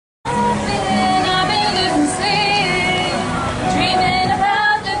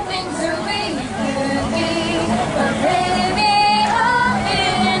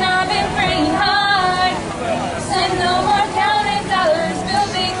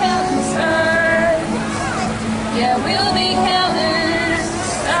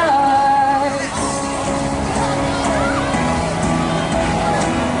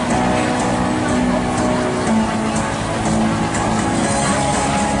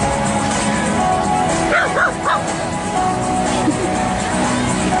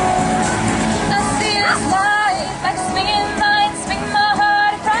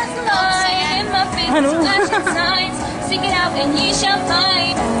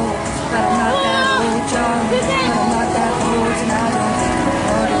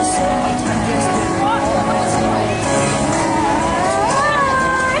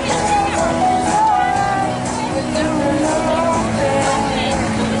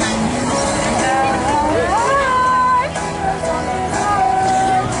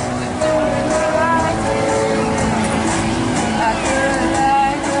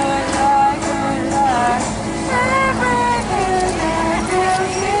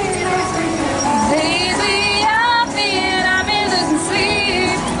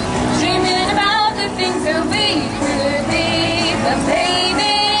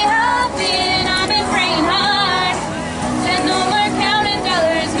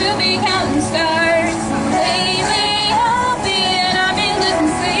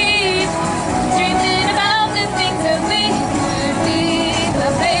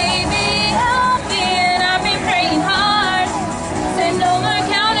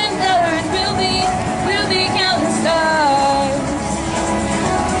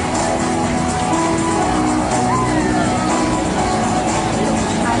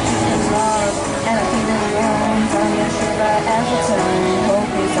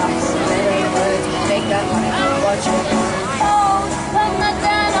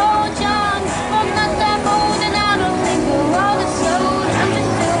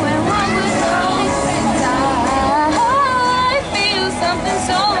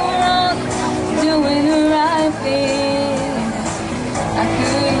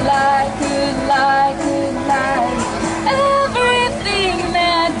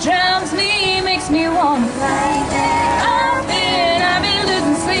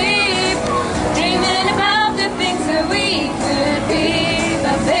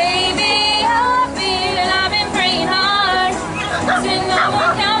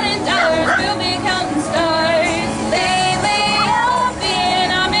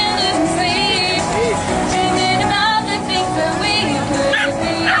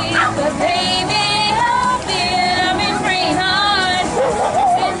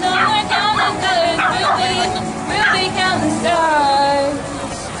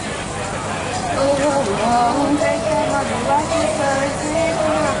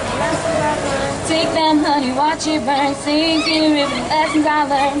Take that money, watch it burn, sink in the river, lessons I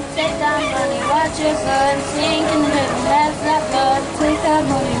learned. Take that money, watch it burn, sink in the river, lessons I learned. Take that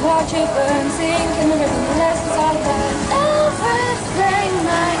money, watch it burn, sink in the river, lessons I learned. Everything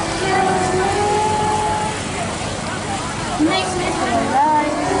that kills me makes me feel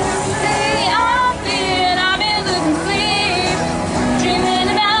alive. See, I've been losing sleep, dreaming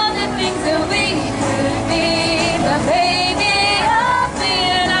about the things that we could be. But baby, I've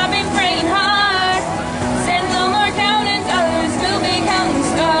been praying hard. Said no more counting dollars, we'll be counting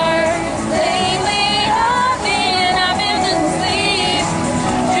stars. Lately, I've been losing sleep,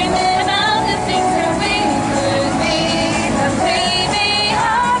 dreaming about the things that we could be. But baby,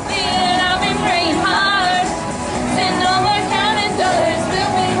 I've been praying hard. Said no more counting dollars,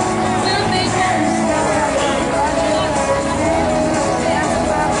 we'll be counting stars.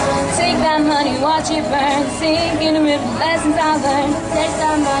 Take that money, watch it burn, sink in the river, lessons I learned. Take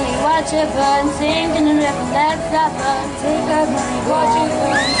that money, watch it burn, sink in the river, lessons I learned. Take that money, watch it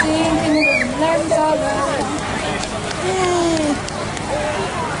burn, sink